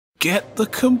get the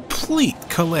complete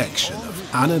collection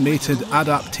of animated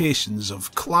adaptations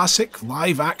of classic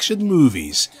live-action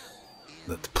movies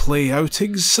that play out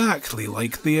exactly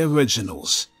like the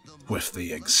originals, with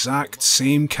the exact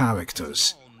same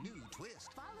characters,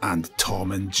 and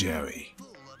Tom and Jerry.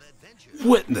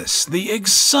 Witness the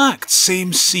exact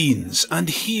same scenes and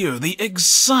hear the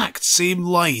exact same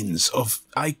lines of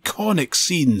iconic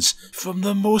scenes from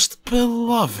the most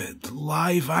beloved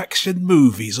live-action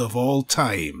movies of all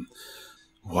time,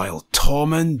 while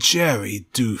Tom and Jerry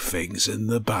do things in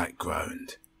the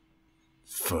background.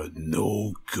 For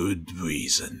no good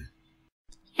reason.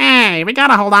 Hey, we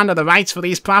gotta hold on to the rights for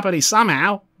these properties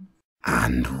somehow.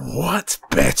 And what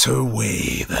better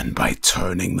way than by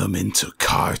turning them into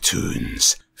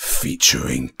cartoons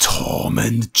featuring Tom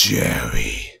and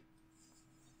Jerry?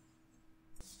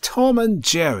 Tom and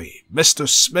Jerry, Mr.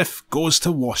 Smith Goes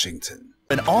to Washington.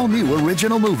 An all-new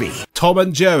original movie. Tom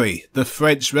and Jerry, The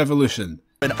French Revolution.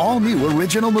 An all-new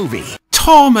original movie.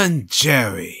 Tom and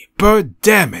Jerry,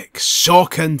 Birdemic,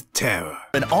 Shock and Terror.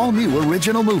 An all-new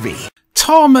original movie.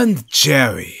 Tom and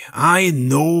Jerry, I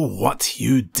Know What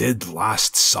You Did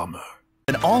Last Summer.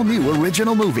 An all-new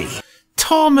original movie.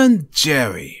 Tom and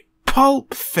Jerry,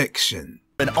 Pulp Fiction.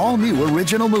 An all-new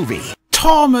original movie.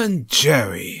 Tom and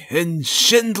Jerry in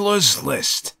Schindler's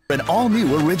List. An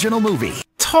all-new original movie.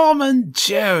 Tom and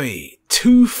Jerry,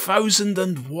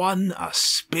 2001: A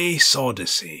Space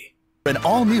Odyssey. An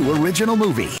all-new original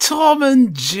movie. Tom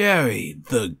and Jerry,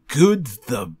 The Good,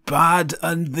 the Bad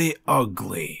and the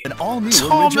Ugly. An all-new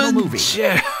Tom original and movie.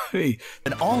 Jerry.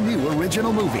 An all-new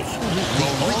original movie. An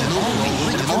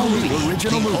all-new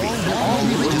original movie. An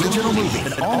all-new original movie.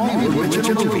 An all-new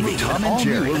original movie. Tom and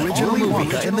Jerry. Original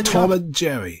movie. Tom and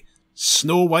Jerry,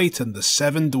 Snow White and the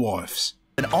Seven Dwarfs.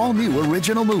 An all-new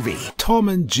original movie. Tom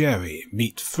and Jerry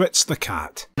Meet Fritz the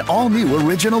Cat. An all-new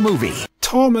original movie.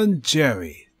 Tom and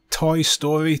Jerry, Toy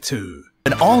Story 2.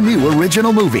 An all-new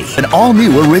original movie. An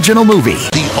all-new original movie.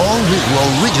 The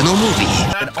all-new original movie.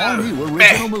 An all-new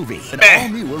original movie. An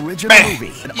all-new original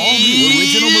movie. An all-new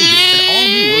original movie. An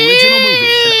all-new original movie. An all-new original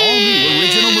movie. An all-new original movie. An all-new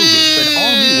original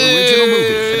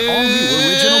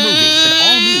movie.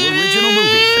 An all-new original movie.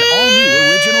 An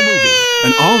all-new original movie.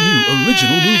 An all-new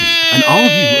original movie. An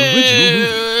all-new original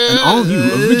movie. An all-new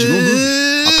original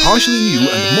movie. A partially new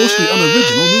and mostly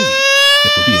unoriginal movie,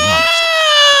 if we're being honest.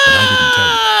 But I didn't tell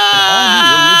you. An all-new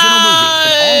original movie.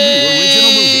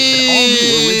 An all-new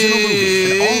original movie.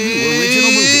 An all-new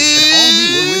original movie. An all-new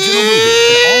original movie.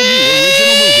 An all-new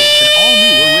original movie. An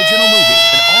all-new original movie. An all-new original movie. An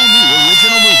all-new original movie. An all-new original movie. An all-new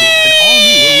original movie. An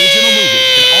all-new original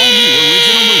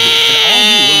movie. An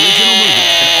all-new original movie.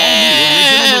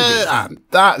 And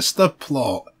that's the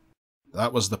plot.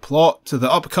 That was the plot to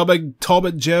the upcoming Tom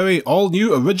and Jerry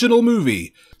all-new original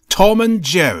movie, Tom and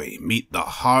Jerry Meet the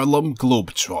Harlem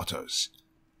Globetrotters.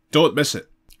 Don't miss it.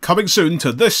 Coming soon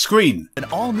to this screen. An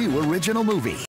all-new original movie.